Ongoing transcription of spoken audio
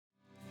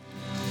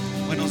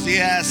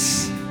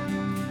Dias.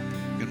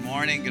 Good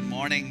morning. Good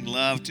morning.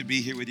 Love to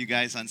be here with you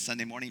guys on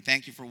Sunday morning.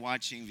 Thank you for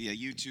watching via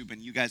YouTube,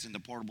 and you guys in the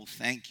portable,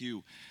 thank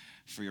you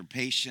for your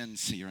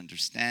patience, your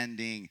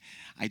understanding.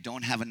 I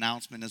don't have an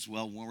announcement as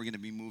well when we're going to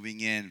be moving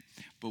in,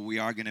 but we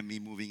are going to be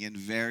moving in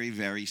very,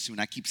 very soon.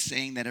 I keep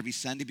saying that every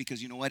Sunday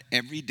because you know what?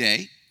 Every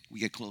day we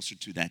get closer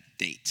to that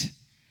date.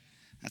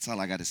 That's all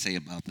I got to say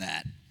about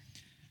that.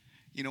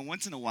 You know,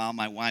 once in a while,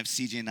 my wife,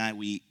 CJ, and I,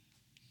 we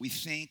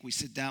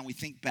sit down, we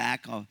think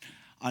back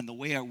on the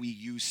way we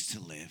used to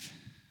live.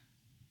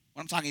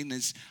 What I'm talking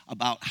is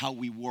about how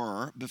we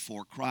were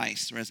before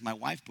Christ, or as my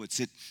wife puts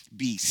it,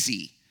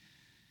 BC.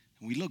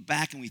 And we look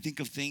back and we think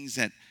of things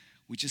that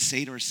we just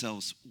say to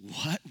ourselves,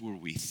 what were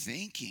we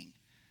thinking?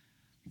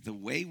 The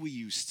way we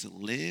used to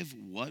live,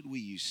 what we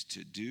used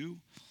to do.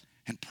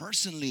 And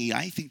personally,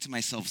 I think to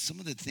myself, some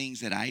of the things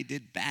that I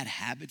did, bad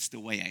habits,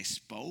 the way I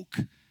spoke,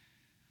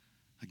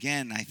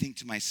 again, I think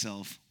to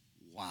myself,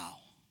 wow.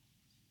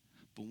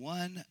 But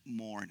one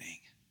morning,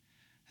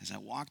 as I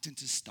walked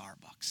into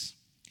Starbucks,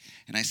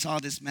 and I saw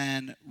this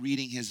man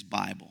reading his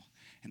Bible,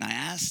 and I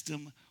asked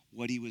him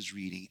what he was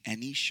reading,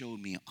 and he showed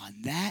me on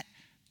that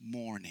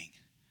morning,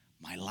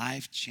 my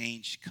life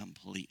changed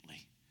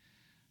completely.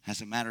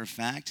 As a matter of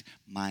fact,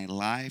 my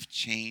life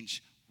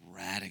changed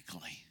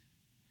radically.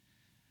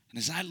 And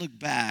as I look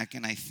back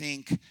and I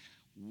think,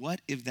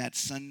 what if that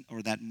sun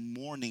or that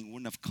morning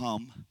wouldn't have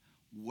come?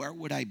 Where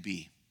would I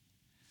be?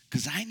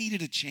 Because I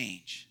needed a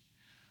change.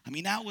 I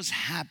mean, I was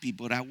happy,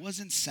 but I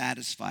wasn't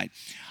satisfied.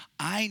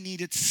 I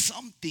needed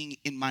something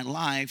in my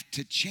life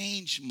to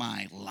change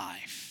my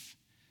life.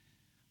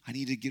 I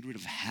needed to get rid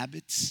of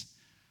habits.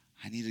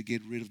 I needed to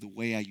get rid of the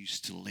way I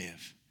used to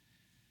live.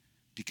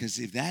 Because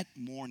if that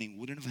morning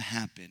wouldn't have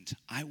happened,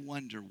 I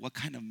wonder what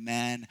kind of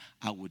man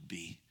I would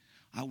be.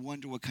 I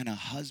wonder what kind of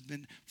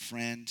husband,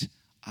 friend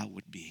I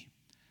would be.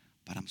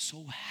 But I'm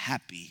so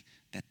happy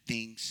that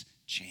things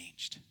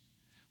changed.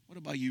 What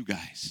about you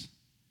guys?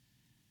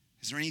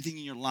 Is there anything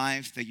in your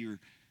life that you're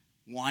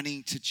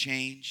wanting to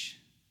change?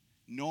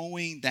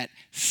 Knowing that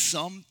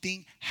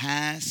something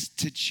has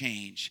to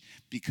change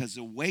because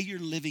the way you're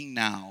living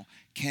now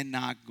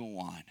cannot go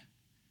on.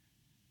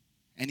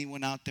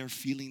 Anyone out there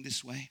feeling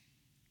this way?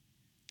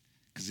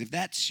 Because if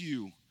that's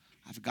you,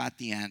 I've got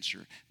the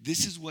answer.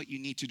 This is what you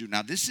need to do.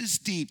 Now, this is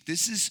deep.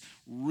 This is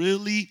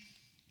really,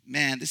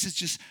 man, this is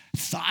just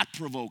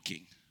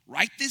thought-provoking.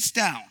 Write this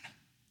down.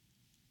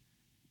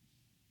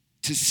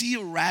 To see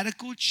a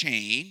radical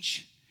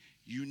change,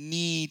 you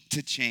need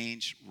to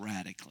change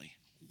radically.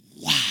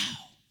 Wow.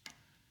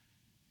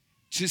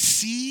 To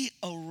see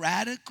a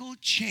radical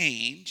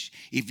change,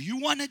 if you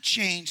want to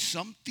change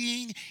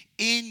something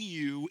in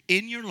you,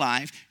 in your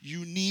life,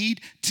 you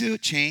need to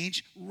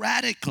change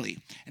radically.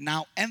 And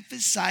now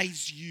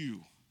emphasize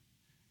you.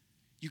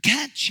 You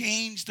can't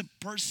change the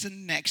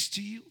person next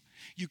to you.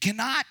 You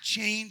cannot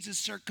change the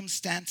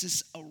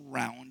circumstances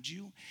around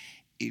you.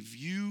 If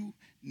you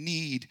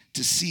need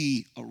to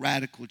see a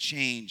radical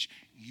change,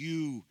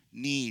 you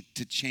need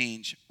to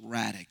change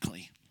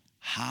radically.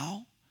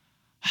 How?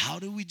 How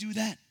do we do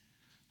that?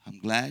 I'm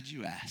glad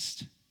you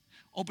asked.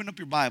 Open up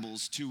your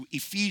Bibles to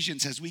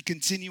Ephesians as we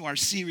continue our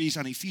series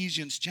on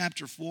Ephesians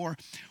chapter 4.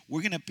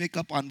 We're going to pick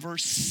up on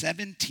verse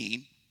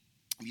 17.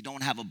 If you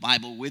don't have a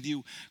Bible with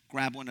you,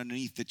 grab one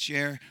underneath the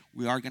chair.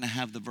 We are going to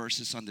have the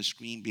verses on the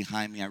screen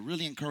behind me. I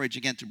really encourage,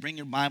 again, to bring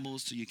your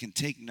Bibles so you can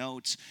take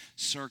notes,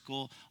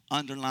 circle,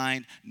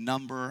 underline,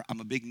 number. I'm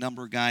a big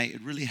number guy.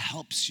 It really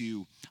helps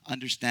you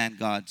understand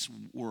God's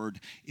word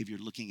if you're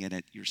looking at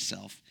it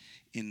yourself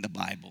in the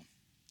Bible.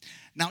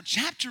 Now,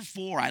 chapter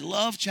 4, I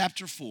love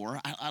chapter 4.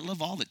 I love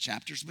all the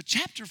chapters, but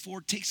chapter 4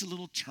 takes a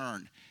little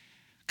turn.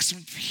 Because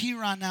from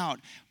here on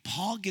out,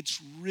 Paul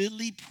gets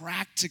really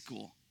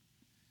practical.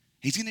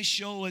 He's going to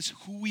show us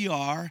who we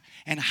are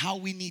and how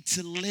we need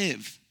to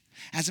live.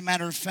 As a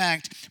matter of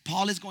fact,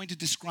 Paul is going to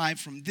describe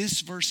from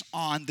this verse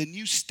on the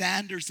new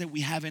standards that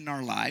we have in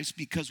our lives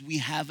because we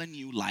have a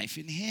new life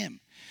in him.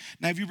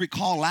 Now, if you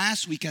recall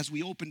last week as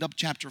we opened up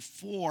chapter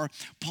 4,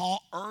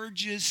 Paul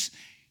urges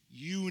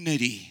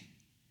unity.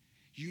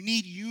 You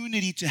need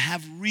unity to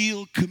have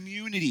real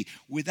community.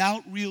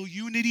 Without real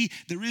unity,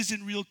 there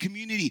isn't real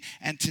community.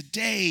 And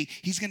today,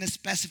 he's going to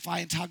specify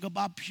and talk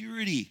about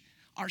purity.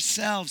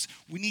 Ourselves,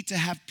 we need to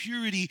have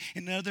purity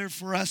in order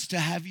for us to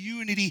have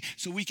unity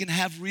so we can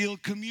have real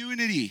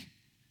community.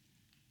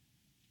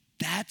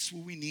 That's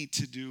what we need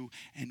to do,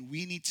 and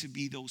we need to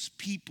be those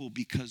people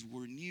because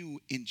we're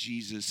new in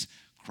Jesus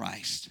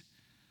Christ.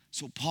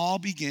 So Paul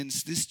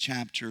begins this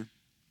chapter,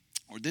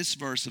 or this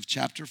verse of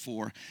chapter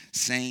 4,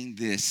 saying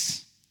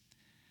this.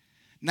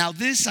 Now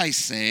this I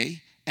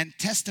say and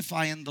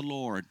testify in the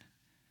Lord,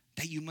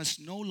 that you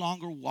must no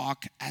longer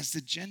walk as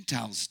the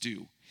Gentiles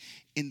do,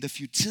 in the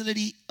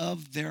futility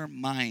of their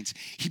minds.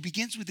 He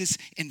begins with this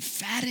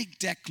emphatic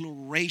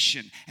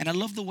declaration. And I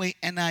love the way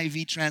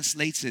NIV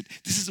translates it.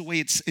 This is the way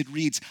it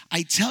reads.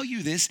 I tell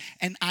you this,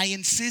 and I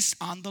insist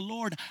on the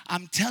Lord.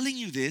 I'm telling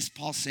you this,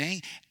 Paul's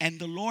saying, and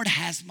the Lord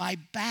has my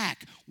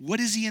back. What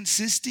is he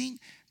insisting?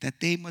 that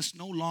they must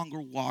no longer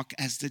walk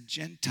as the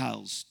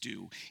Gentiles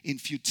do, in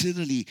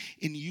futility,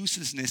 in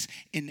uselessness,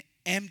 in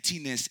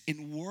emptiness,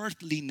 in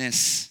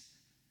worthlessness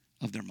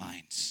of their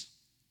minds.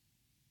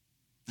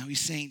 Now he's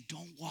saying,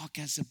 don't walk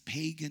as the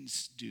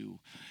pagans do.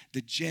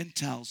 The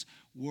Gentiles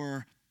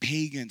were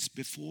pagans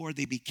before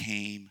they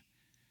became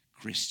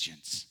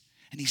Christians.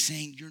 And he's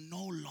saying, you're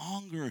no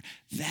longer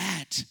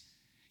that.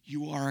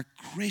 You are a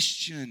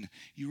Christian.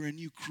 You're a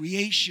new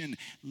creation.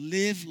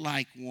 Live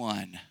like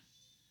one.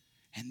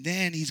 And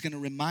then he's going to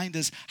remind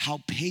us how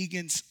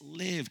pagans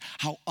live,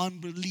 how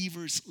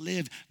unbelievers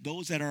live,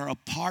 those that are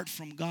apart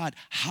from God,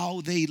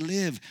 how they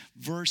live.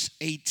 Verse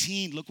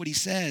 18, look what he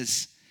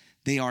says.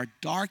 They are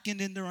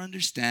darkened in their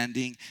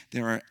understanding.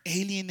 They are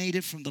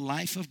alienated from the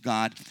life of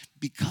God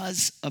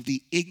because of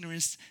the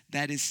ignorance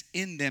that is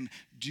in them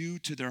due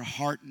to their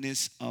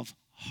hardness of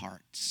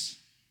hearts.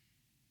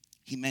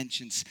 He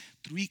mentions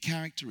 3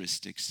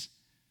 characteristics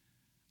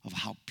of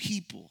how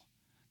people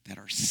that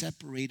are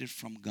separated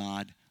from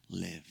God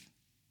live.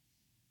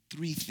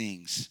 3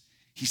 things.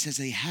 He says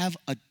they have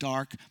a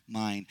dark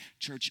mind.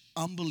 Church,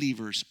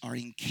 unbelievers are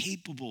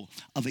incapable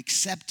of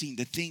accepting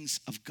the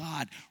things of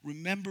God.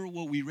 Remember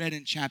what we read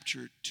in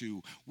chapter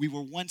 2. We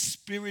were once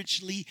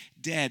spiritually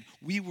dead.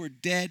 We were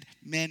dead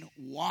men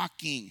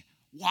walking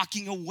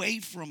away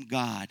from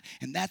God.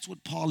 And that's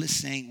what Paul is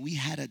saying. We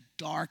had a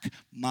dark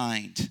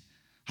mind.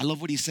 I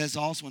love what he says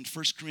also in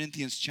 1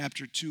 Corinthians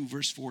chapter 2,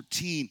 verse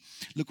 14.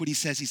 Look what he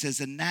says. He says,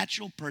 the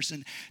natural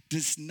person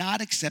does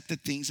not accept the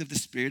things of the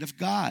Spirit of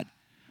God,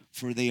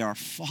 for they are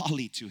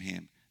folly to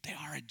him. They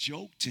are a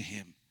joke to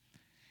him.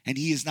 And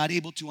he is not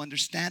able to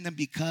understand them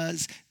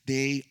because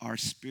they are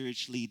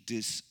spiritually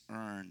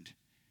discerned.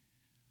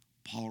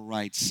 Paul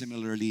writes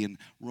similarly in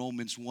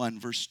Romans 1,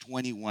 verse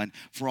 21,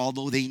 for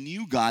although they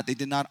knew God, they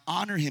did not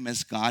honor him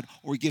as God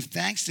or give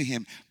thanks to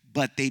him,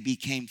 but they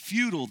became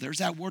futile, there's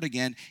that word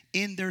again,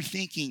 in their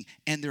thinking,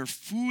 and their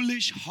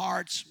foolish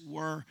hearts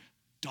were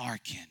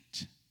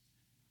darkened.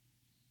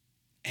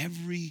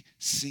 Every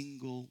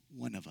single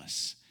one of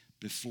us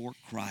before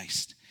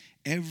Christ,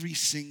 every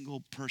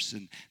single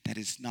person that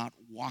is not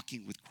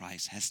walking with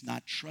Christ, has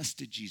not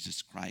trusted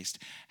Jesus Christ,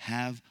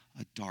 have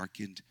a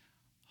darkened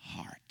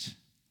heart.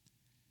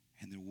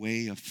 And their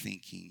way of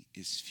thinking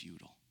is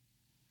futile.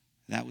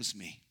 That was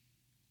me.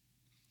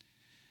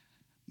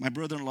 My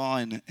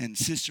brother-in-law and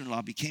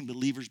sister-in-law became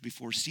believers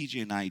before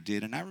CJ and I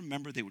did. And I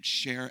remember they would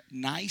share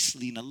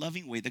nicely in a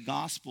loving way the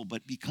gospel.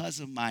 But because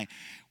of my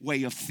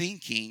way of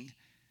thinking,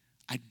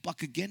 I'd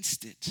buck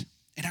against it.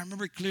 And I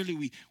remember clearly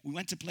we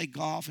went to play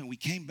golf and we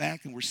came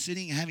back and we're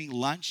sitting having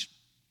lunch.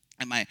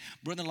 And my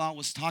brother-in-law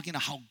was talking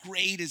about how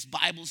great his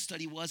Bible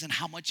study was and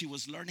how much he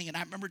was learning. And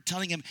I remember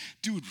telling him,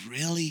 dude,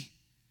 really?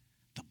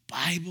 The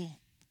Bible?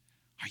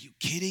 Are you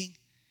kidding?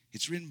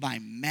 It's written by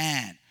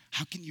man.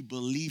 How can you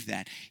believe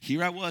that?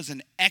 Here I was,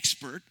 an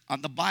expert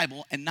on the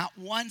Bible, and not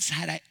once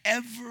had I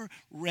ever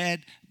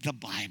read the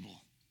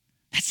Bible.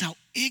 That's how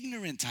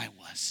ignorant I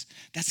was.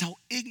 That's how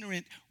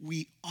ignorant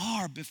we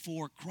are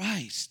before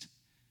Christ.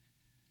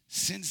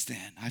 Since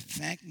then, I've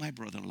thanked my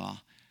brother-in-law,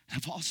 and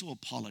I've also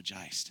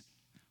apologized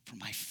for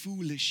my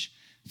foolish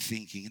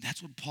thinking. And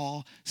that's what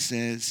Paul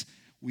says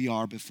we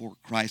are before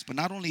Christ. But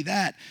not only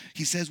that,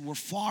 he says we're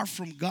far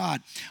from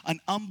God. An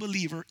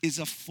unbeliever is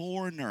a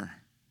foreigner.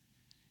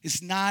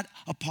 It's not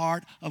a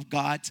part of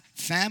God's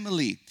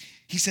family.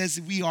 He says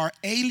we are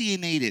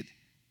alienated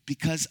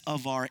because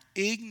of our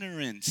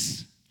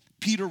ignorance.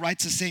 Peter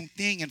writes the same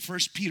thing in 1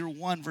 Peter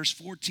 1, verse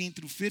 14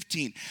 through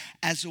 15.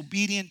 As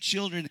obedient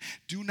children,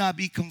 do not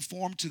be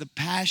conformed to the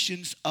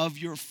passions of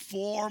your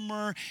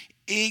former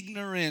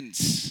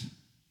ignorance.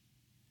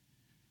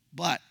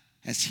 But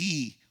as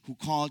he who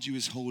called you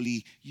is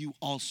holy, you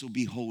also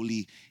be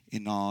holy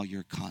in all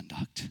your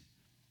conduct.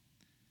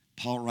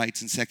 Paul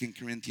writes in 2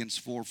 Corinthians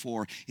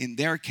 4:4, in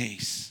their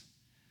case,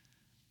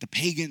 the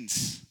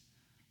pagans,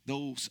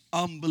 those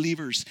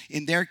unbelievers,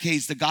 in their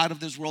case, the God of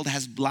this world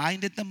has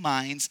blinded the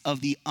minds of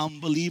the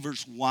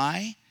unbelievers.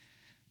 Why?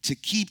 To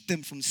keep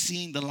them from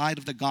seeing the light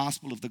of the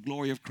gospel of the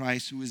glory of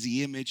Christ, who is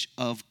the image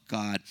of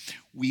God.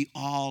 We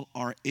all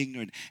are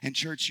ignorant. And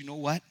church, you know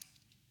what?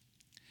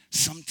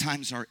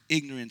 Sometimes our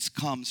ignorance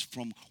comes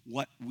from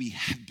what we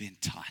have been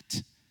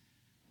taught.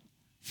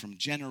 From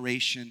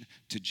generation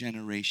to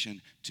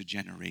generation to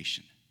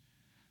generation.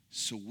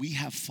 So we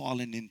have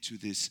fallen into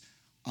this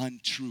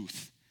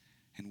untruth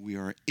and we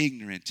are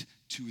ignorant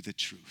to the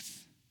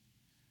truth.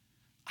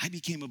 I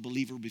became a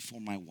believer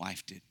before my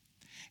wife did.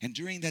 And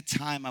during that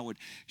time, I would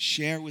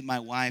share with my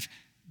wife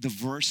the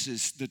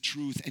verses, the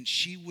truth, and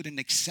she wouldn't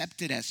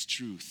accept it as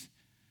truth.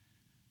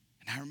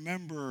 And I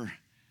remember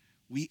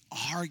we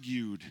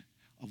argued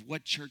of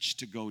what church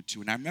to go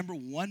to. And I remember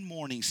one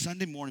morning,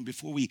 Sunday morning,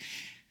 before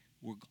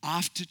we're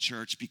off to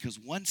church, because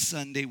one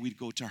Sunday we'd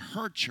go to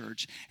her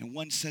church and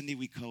one Sunday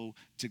we go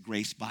to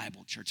Grace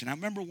Bible Church. And I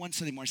remember one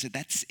Sunday morning I said,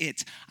 that's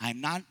it.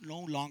 I'm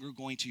no longer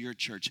going to your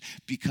church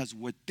because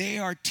what they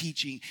are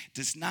teaching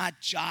does not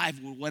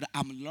jive with what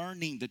I'm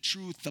learning, the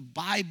truth, the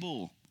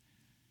Bible.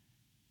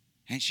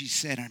 And she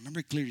said, I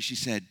remember clearly, she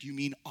said, "You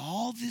mean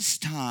all this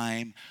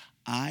time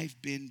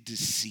I've been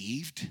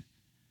deceived?"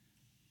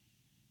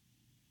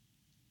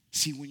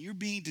 See, when you're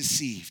being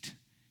deceived,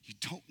 you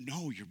don't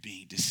know you're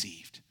being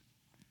deceived.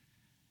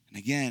 And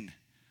again,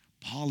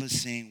 Paul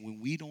is saying when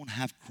we don't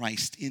have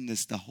Christ in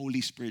us, the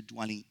Holy Spirit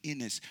dwelling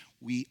in us,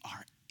 we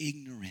are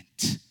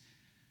ignorant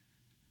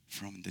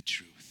from the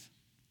truth.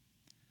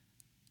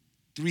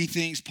 Three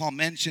things Paul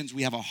mentions.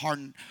 We have a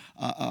hardened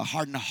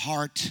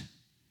heart.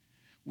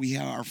 We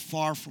are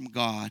far from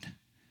God.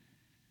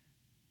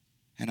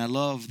 And I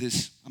love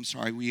this.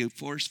 We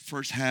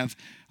first have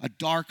a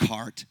dark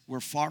heart.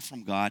 We're far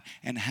from God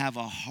and have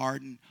a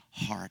hardened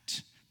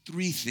heart.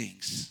 Three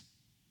things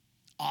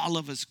all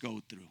of us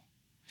go through.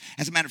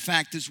 As a matter of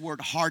fact, this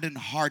word hardened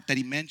heart that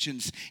he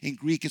mentions in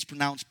Greek is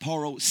pronounced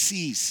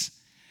porosis,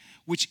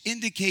 which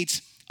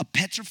indicates a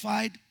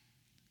petrified,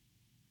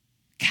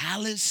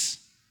 callous,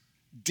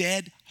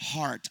 dead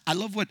heart. I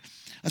love what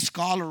a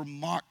scholar,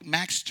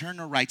 Max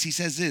Turner, writes. He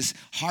says this: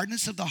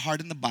 hardness of the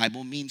heart in the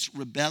Bible means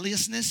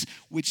rebelliousness,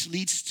 which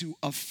leads to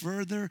a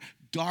further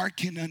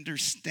darkened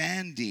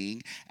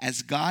understanding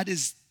as God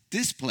is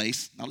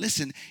displaced. Now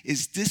listen,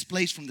 is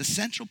displaced from the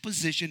central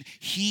position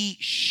he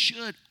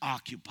should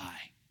occupy.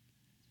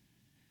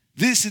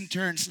 This in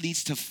turn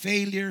leads to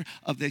failure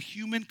of the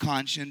human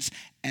conscience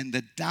and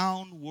the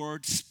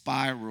downward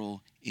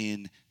spiral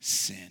in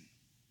sin.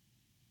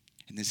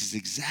 And this is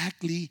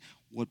exactly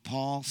what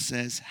Paul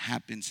says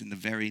happens in the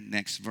very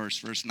next verse,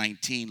 verse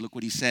 19. Look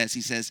what he says.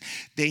 He says,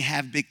 they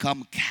have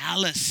become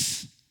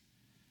callous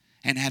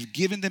and have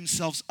given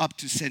themselves up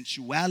to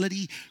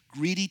sensuality,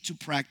 greedy to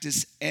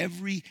practice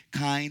every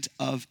kind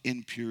of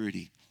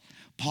impurity.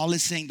 Paul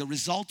is saying the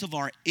result of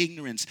our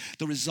ignorance,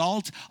 the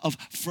result of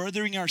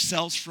furthering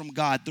ourselves from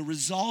God, the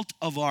result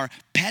of our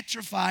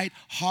petrified,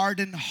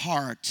 hardened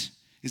heart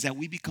is that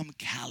we become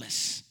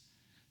callous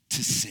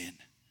to sin.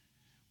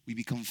 We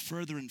become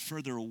further and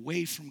further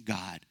away from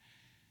God,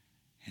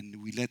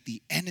 and we let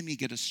the enemy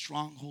get a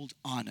stronghold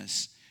on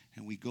us,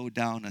 and we go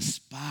down a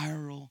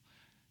spiral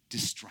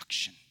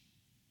destruction.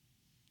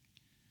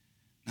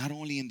 Not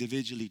only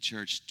individually,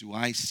 church, do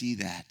I see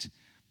that,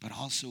 but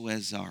also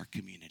as our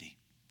community.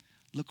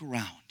 Look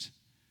around.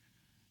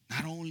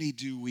 Not only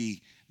do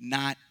we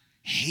not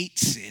hate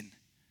sin,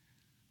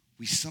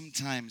 we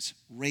sometimes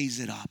raise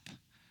it up.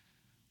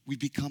 We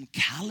become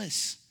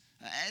callous.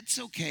 It's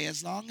okay,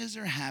 as long as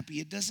they're happy,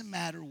 it doesn't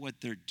matter what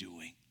they're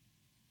doing.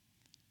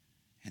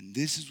 And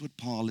this is what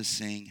Paul is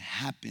saying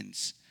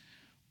happens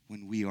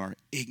when we are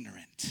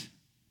ignorant.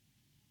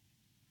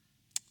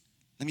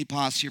 Let me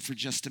pause here for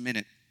just a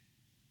minute.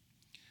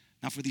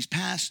 Now, for these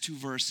past two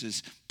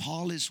verses,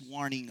 Paul is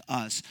warning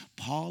us.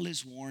 Paul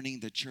is warning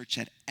the church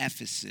at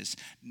Ephesus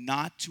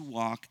not to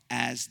walk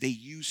as they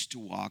used to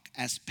walk,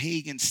 as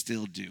pagans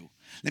still do.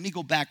 Let me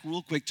go back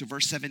real quick to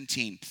verse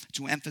 17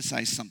 to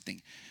emphasize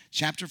something.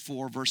 Chapter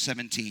 4, verse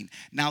 17.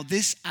 Now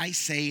this I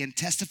say and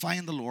testify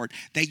in the Lord,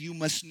 that you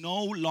must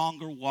no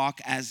longer walk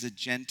as the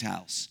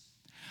Gentiles.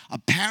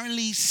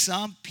 Apparently,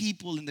 some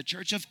people in the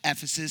church of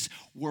Ephesus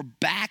were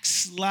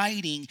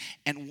backsliding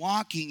and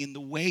walking in the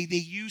way they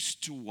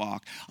used to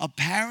walk.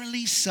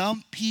 Apparently,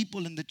 some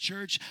people in the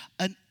church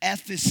in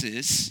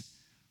Ephesus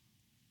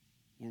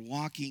were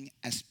walking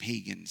as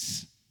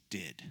pagans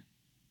did.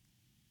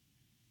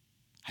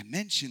 I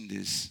mention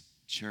this,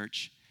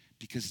 church,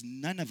 because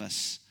none of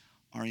us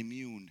are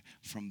immune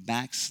from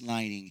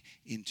backsliding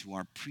into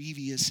our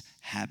previous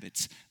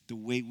habits, the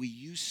way we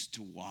used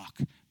to walk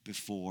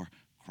before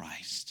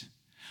Christ.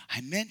 I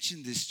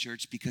mention this,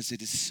 church, because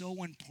it is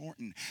so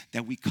important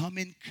that we come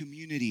in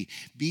community,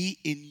 be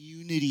in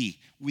unity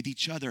with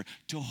each other,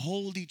 to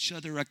hold each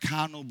other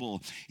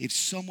accountable. If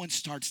someone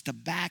starts to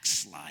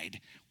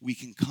backslide, we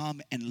can come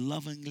and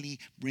lovingly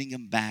bring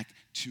them back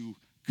to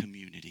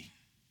community.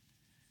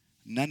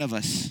 None of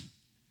us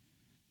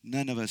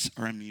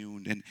are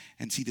immune.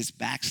 And see, this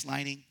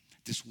backsliding,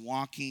 this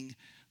walking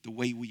the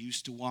way we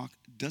used to walk,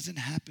 doesn't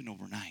happen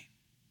overnight.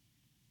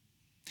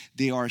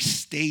 They are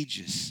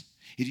stages.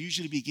 It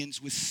usually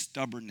begins with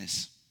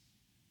stubbornness.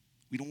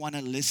 We don't want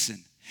to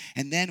listen.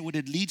 And then what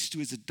it leads to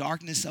is the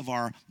darkness of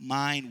our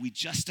mind. We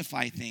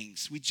justify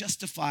things. We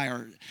justify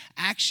our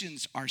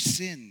actions, our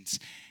sins.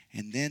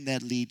 And then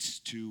that leads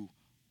to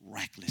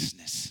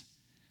recklessness,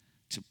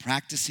 to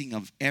practicing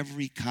of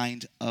every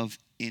kind of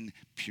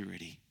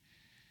impurity.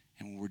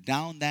 And when we're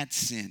down that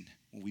sin,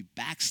 when we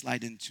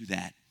backslide into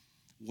that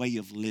way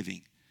of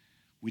living,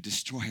 we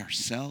destroy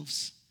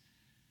ourselves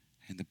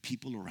and the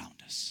people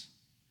around us.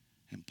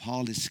 And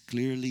Paul is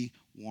clearly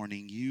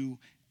warning you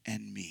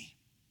and me.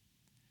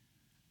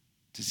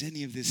 Does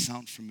any of this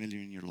sound familiar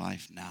in your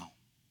life now?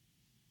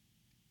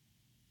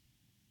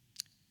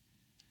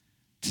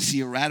 To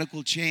see a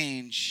radical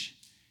change,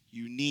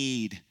 you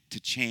need to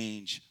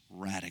change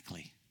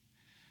radically.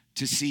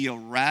 To see a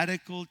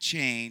radical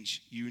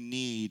change, you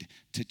need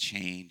to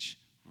change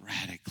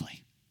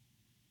radically.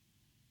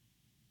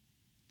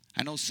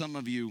 I know some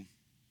of you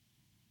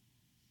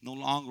no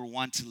longer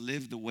want to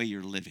live the way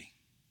you're living.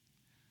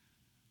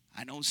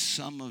 I know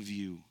some of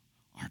you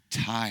are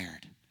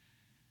tired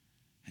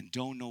and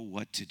don't know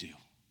what to do,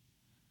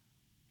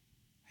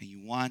 and you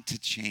want to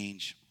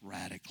change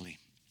radically.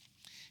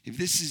 If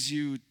this is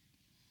you,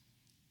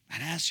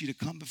 I'd ask you to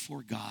come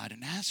before God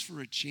and ask for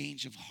a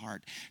change of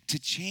heart, to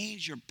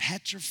change your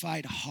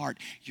petrified heart,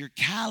 your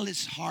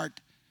callous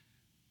heart,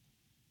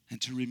 and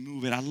to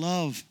remove it. I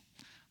love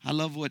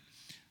what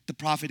the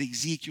prophet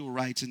Ezekiel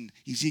writes in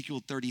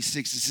Ezekiel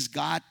 36. This is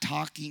God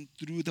talking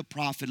through the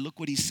prophet. Look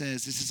what he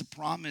says. This is a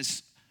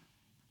promise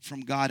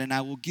from God. And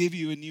I will give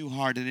you a new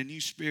heart and a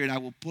new spirit I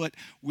will put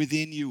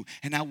within you.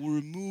 And I will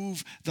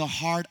remove the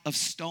heart of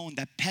stone,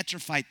 that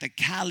petrified, the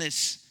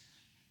callous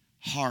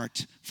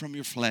heart from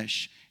your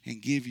flesh,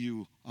 and give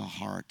you a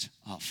heart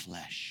of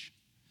flesh.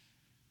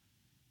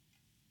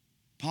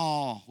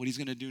 Paul, what he's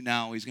going to do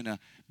now, he's going to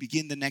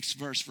begin the next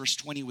verse, verse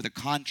 20, with a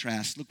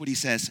contrast. Look what he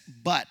says.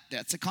 But,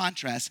 that's a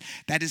contrast.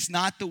 That is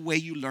not the way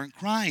you learn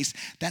Christ.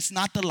 That's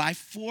not the life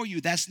for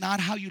you. That's not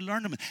how you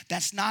learn him.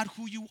 That's not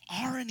who you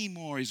are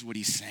anymore, is what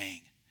he's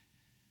saying.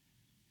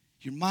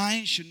 Your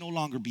mind should no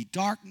longer be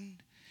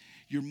darkened.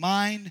 Your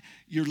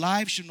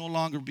life should no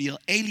longer be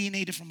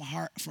alienated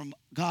from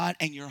God,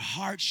 and your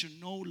heart should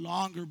no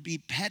longer be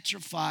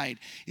petrified,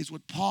 is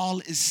what Paul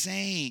is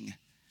saying.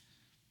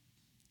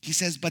 He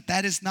says, but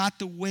that is not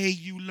the way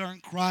you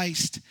learn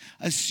Christ.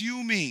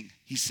 Assuming,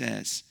 he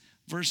says,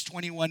 verse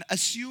 21,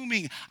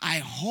 assuming, I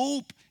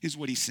hope, is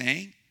what he's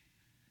saying.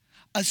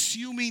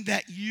 Assuming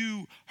that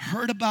you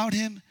heard about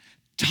him,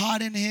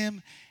 taught in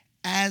him,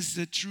 as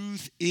the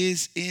truth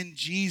is in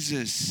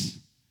Jesus.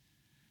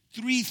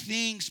 3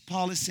 things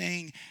Paul is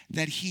saying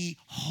that he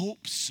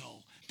hopes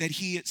so, that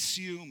he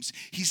assumes.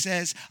 He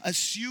says,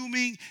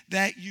 assuming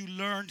that you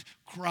learned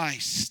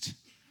Christ.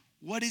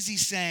 What is he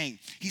saying?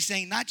 He's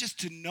saying not just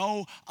to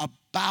know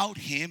about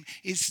him,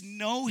 it's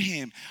know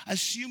him.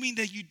 Assuming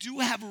that you do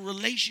have a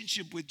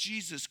relationship with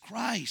Jesus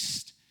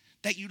Christ,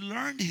 that you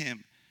learned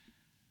him,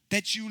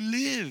 that you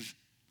live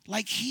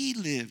like he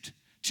lived,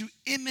 to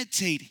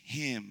imitate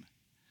him.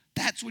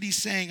 That's what he's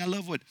saying. I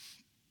love what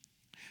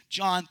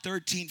John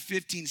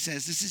 13:15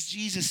 says. This is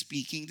Jesus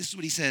speaking. This is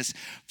what he says.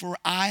 For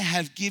I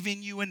have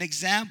given you an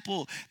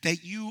example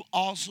that you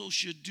also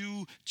should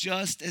do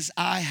just as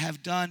I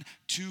have done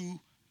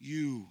to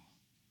you.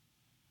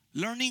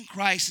 Learning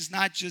Christ is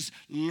not just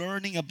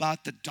learning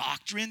about the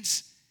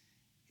doctrines.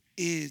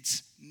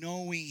 It's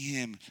knowing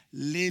him,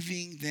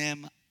 living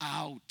them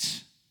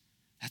out.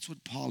 That's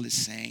what Paul is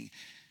saying.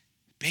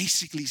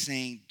 Basically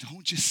saying,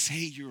 don't just say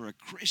you're a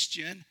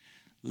Christian.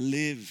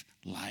 Live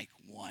like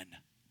one.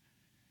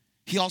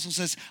 He also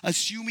says,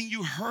 assuming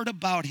you heard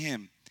about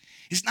him.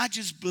 It's not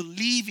just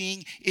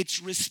believing, it's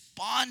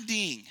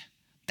responding.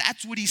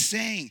 That's what he's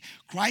saying.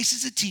 Christ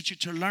is a teacher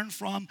to learn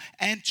from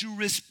and to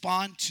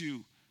respond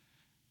to.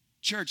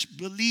 Church,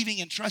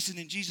 believing and trusting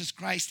in Jesus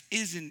Christ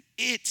isn't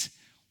it.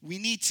 We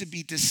need to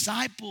be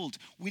discipled.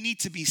 We need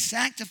to be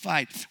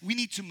sanctified. We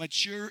need to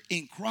mature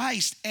in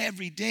Christ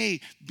every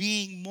day,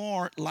 being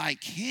more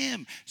like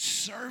him,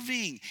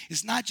 serving.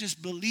 It's not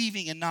just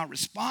believing and not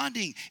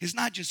responding. It's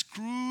not just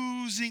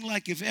cruising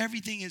like if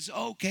everything is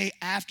okay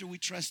after we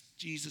trust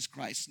Jesus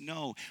Christ.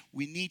 No,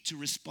 we need to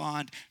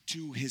respond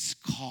to his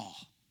call.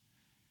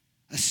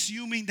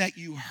 Assuming that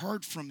you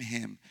heard from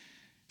him.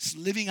 It's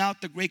living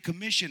out the Great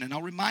Commission. And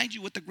I'll remind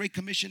you what the Great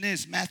Commission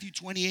is. Matthew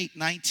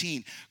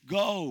 28:19.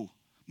 Go.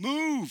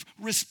 Move,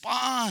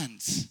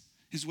 responds,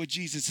 is what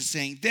Jesus is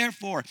saying.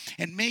 Therefore,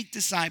 and make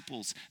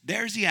disciples.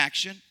 There's the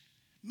action.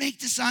 Make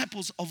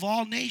disciples of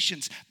all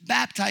nations,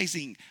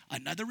 baptizing.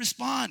 Another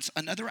response,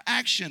 another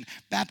action.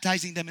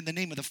 Baptizing them in the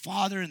name of the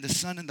Father and the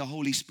Son and the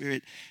Holy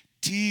Spirit.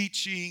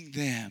 Teaching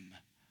them.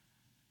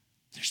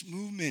 There's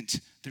movement.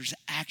 There's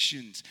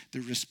actions.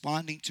 They're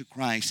responding to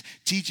Christ.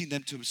 Teaching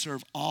them to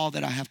observe all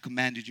that I have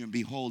commanded you. And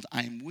behold,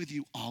 I am with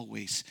you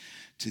always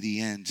to the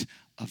end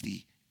of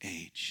the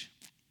age.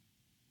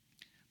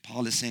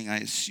 Paul is saying, I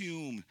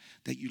assume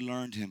that you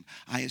learned him.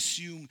 I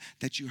assume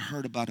that you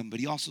heard about him.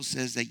 But he also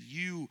says that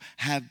you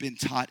have been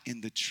taught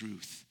in the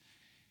truth.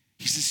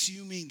 He's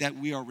assuming that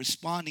we are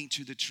responding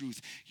to the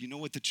truth. You know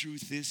what the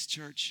truth is,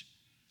 church?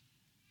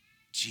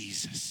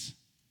 Jesus.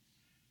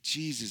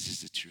 Jesus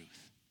is the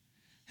truth.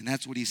 And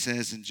that's what he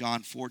says in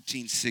John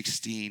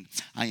 14:16.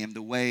 I am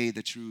the way,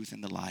 the truth,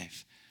 and the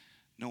life.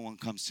 No one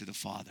comes to the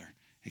Father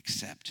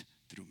except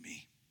through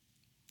me.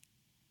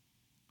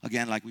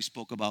 Again, like we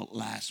spoke about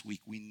last week,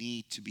 we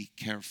need to be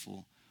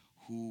careful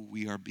who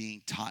we are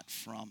being taught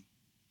from.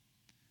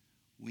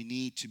 We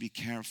need to be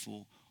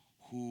careful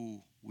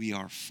who we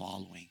are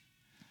following.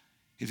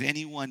 If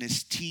anyone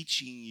is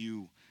teaching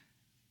you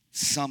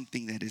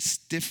something that is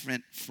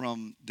different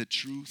from the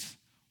truth,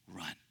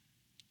 run.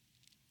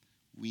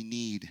 We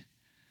need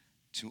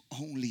to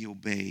only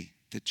obey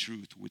the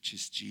truth, which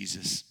is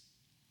Jesus.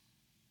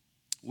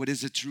 What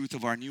is the truth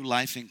of our new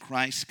life in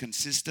Christ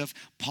consist of?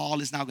 Paul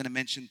is now going to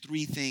mention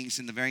 3 things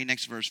in the very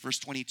next verse. Verse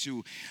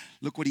 22,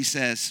 look what he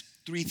says.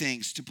 3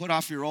 things. To put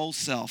off your old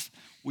self,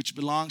 which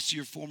belongs to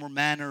your former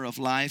manner of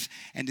life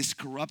and is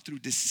corrupt through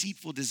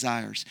deceitful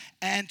desires.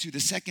 And to the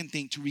second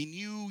thing, to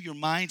renew your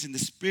minds in the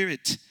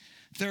spirit,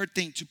 Third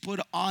thing, to put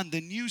on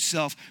the new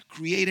self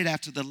created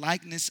after the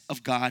likeness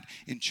of God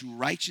in true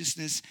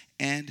righteousness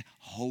and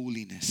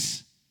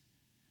holiness.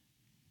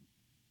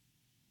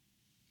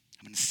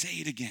 I'm going to say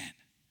it again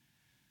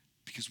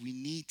because we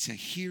need to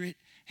hear it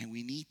and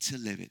we need to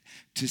live it.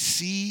 To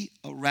see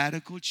a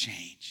radical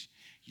change,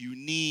 you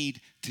need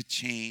to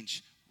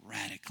change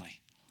radically.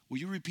 Will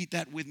you repeat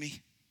that with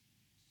me?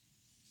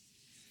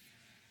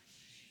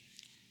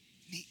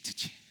 Need to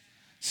change.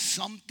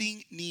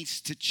 Something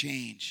needs to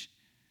change.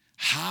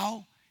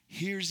 How?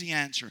 Here's the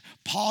answer.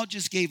 Paul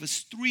just gave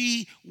us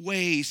 3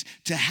 ways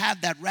to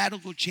have that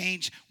radical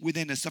change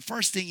within us. The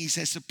first thing he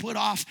says, to put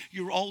off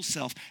your old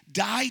self.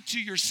 Die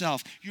to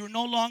yourself. You're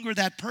no longer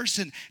that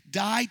person.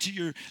 Die to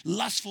your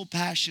lustful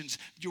passions,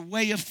 your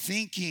way of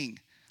thinking.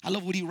 I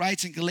love what he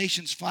writes in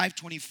Galatians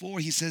 5:24.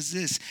 He says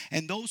this,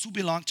 and those who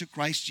belong to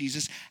Christ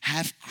Jesus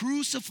have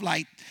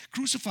crucified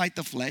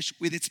the flesh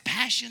with its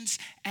passions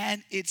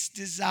and its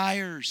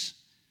desires.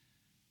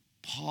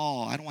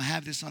 Paul, I don't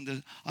have this on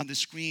the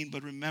screen,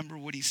 but remember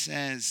what he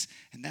says.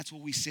 And that's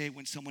what we say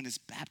when someone is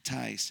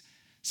baptized.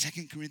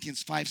 2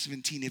 Corinthians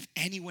 5:17, if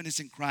anyone is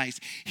in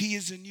Christ, he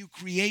is a new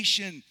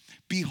creation.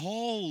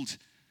 Behold,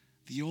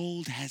 the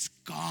old has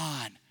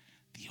gone.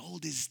 The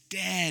old is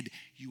dead.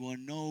 You are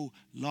no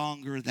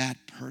longer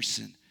that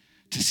person.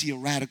 To see a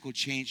radical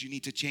change, you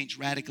need to change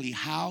radically.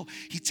 How?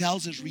 He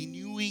tells us,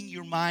 renewing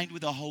your mind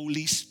with the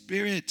Holy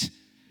Spirit.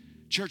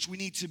 Church, we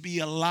need to be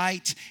a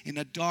light in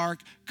a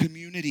dark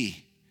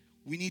community.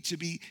 We need to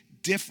be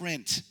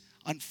different.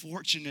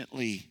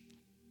 Unfortunately,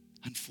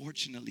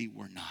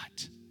 we're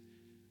not.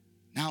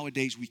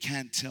 Nowadays, we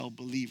can't tell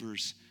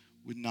believers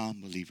with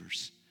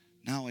non-believers.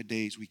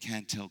 Nowadays, we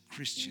can't tell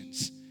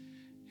Christians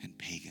and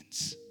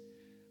pagans.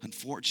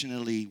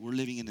 Unfortunately, we're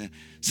living in a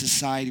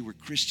society where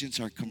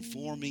Christians are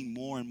conforming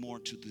more and more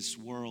to this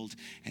world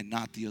and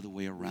not the other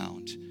way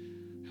around.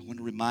 I want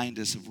to remind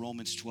us of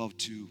Romans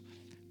 12:2.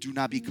 Do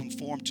not be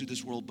conformed to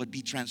this world, but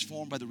be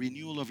transformed by the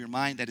renewal of your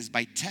mind. That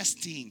by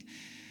testing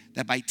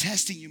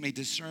you may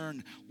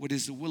discern what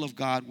is the will of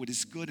God, what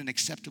is good and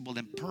acceptable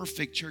and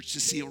perfect. Church, to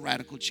see a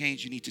radical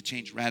change, you need to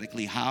change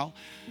radically. How?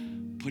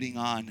 Putting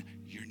on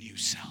your new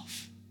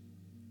self.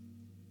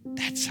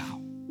 That's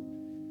how.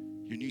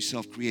 Your new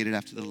self created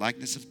after the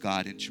likeness of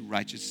God in true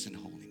righteousness and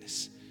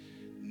holiness.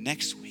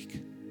 Next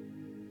week,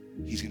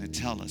 he's going to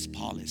tell us,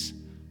 Paul is,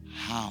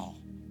 how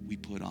we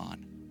put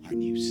on our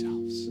new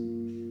selves.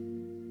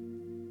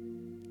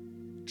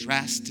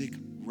 Drastic,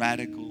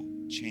 radical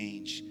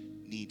change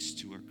needs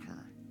to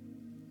occur.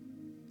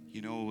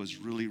 You know, it was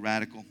really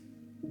radical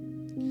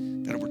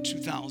that over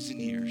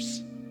 2,000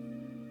 years,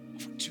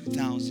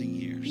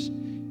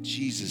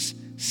 Jesus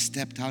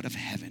stepped out of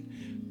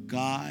heaven.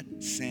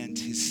 God sent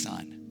his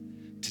son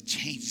to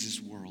change this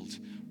world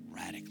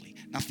radically.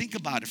 Now think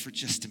about it for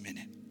just a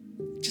minute.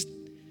 Just,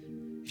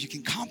 if you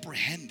can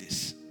comprehend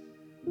this,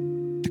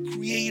 the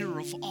creator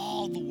of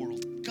all the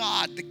world,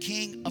 God, the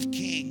King of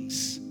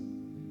kings,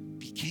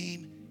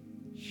 became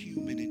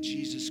human in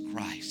Jesus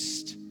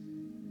Christ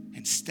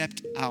and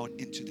stepped out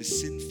into the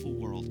sinful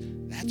world.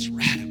 That's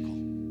radical.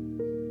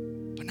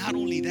 But not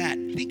only that,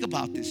 think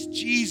about this.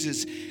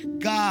 Jesus,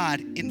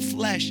 God in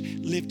flesh,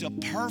 lived a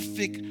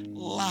perfect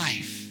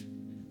life,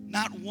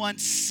 not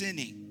once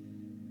sinning.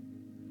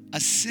 A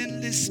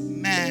sinless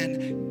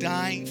man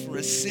dying for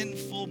a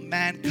sinful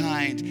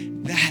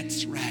mankind.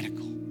 That's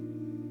radical.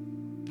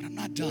 But I'm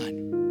not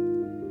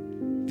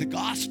done. The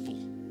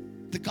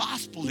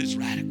gospel is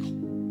radical.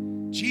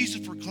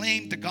 Jesus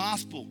proclaimed the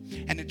gospel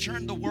and it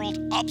turned the world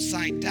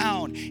upside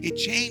down. It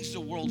changed the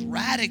world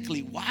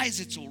radically. Why is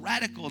it so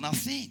radical? Now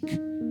think.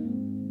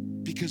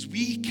 Because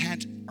we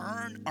can't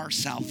earn our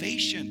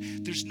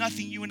salvation. There's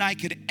nothing you and I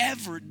could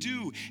ever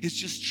do. It's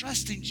just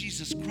trust in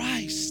Jesus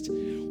Christ.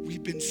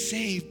 We've been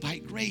saved by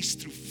grace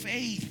through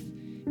faith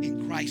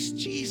in Christ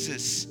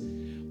Jesus.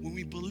 When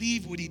we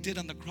believe what he did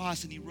on the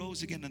cross and he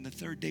rose again on the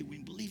third day, we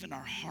believe in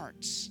our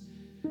hearts,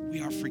 we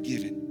are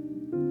forgiven.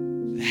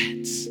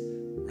 That's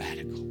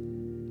radical.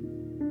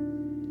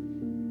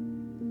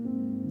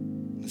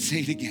 Let's say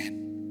it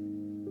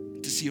again.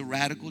 To see a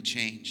radical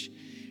change,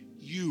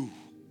 you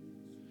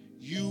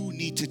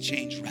need to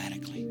change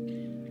radically.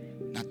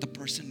 Not the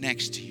person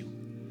next to you.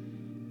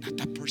 Not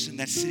that person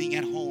that's sitting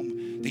at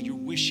home that you're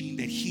wishing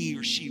that he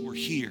or she were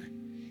here.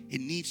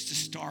 It needs to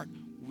start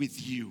with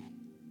you.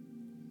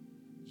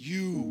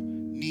 You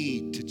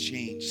need to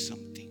change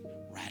something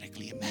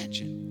radically.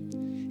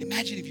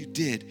 Imagine if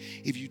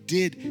you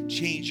did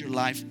change your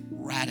life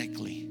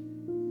radically.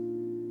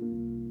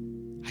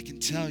 I can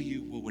tell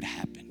you what would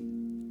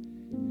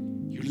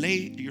happen.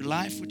 Your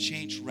life would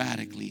change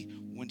radically.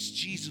 Once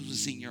Jesus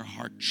was in your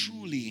heart,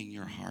 truly in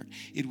your heart,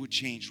 it would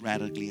change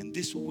radically. And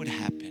this would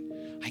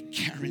happen. I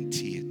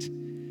guarantee it.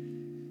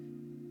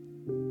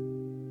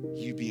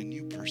 You'd be a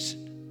new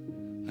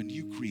person, a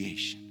new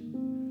creation,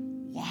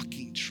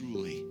 walking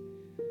truly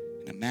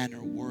in a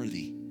manner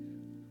worthy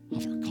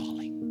of our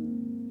calling.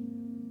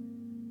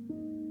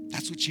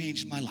 That's what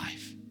changed my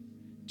life.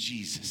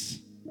 Jesus.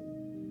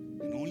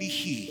 And only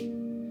he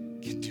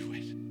can do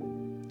it.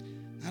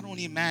 not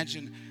only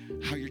imagine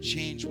how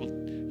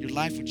your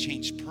life will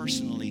change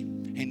personally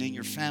and in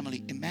your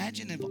family,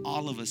 imagine if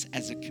all of us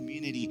as a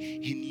community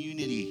in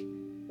unity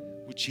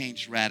would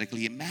change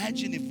radically.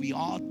 Imagine if we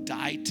all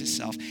died to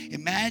self.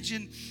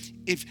 Imagine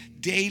if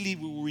daily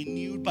we were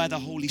renewed by the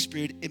Holy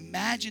Spirit.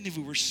 Imagine if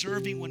we were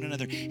serving one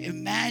another.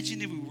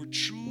 Imagine if we were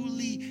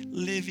truly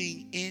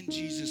living in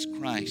Jesus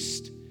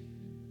Christ.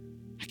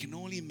 I can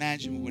only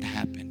imagine what would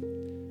happen.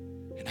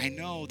 And I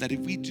know that if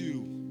we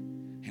do,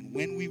 and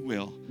when we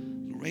will,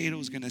 Laredo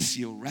is going to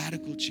see a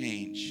radical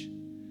change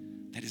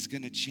that is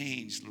going to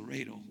change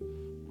Laredo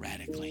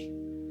radically.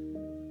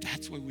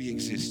 That's why we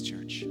exist,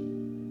 church.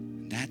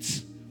 And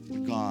that's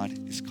what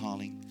God is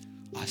calling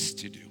us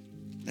to do.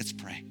 Let's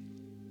pray.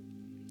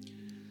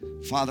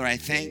 Father, I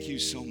thank you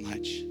so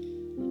much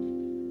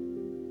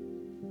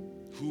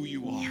who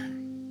you are.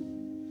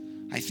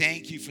 I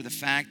thank you for the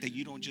fact that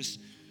you don't just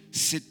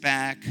sit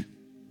back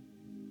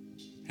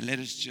and let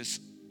us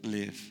just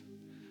live.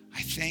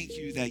 I thank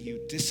you that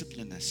you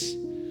discipline us.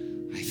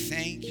 I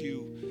thank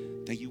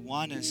you that you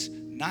want us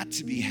not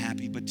to be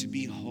happy, but to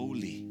be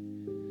holy.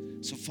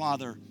 So,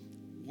 Father,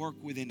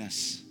 work within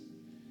us.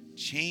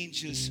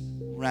 Change us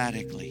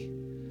radically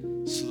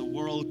so the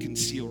world can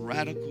see a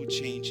radical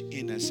change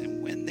in us.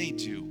 And when they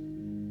do,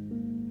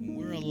 when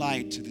we're a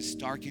light to this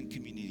darkened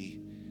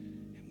community,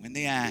 and when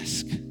they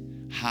ask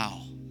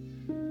how,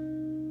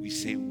 we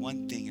say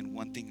one thing and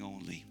one thing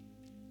only: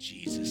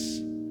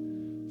 Jesus.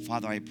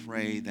 Father, I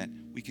pray that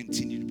we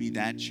continue to be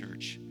that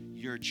church,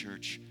 your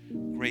church,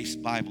 Grace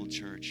Bible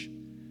Church,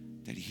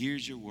 that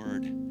hears your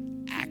word,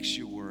 acts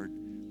your word,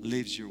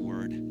 lives your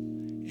word,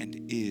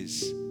 and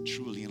is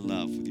truly in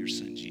love with your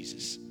son,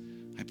 Jesus.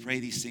 I pray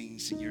these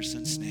things in your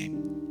son's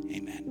name.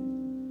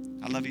 Amen.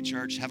 I love you,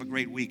 church. Have a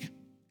great week.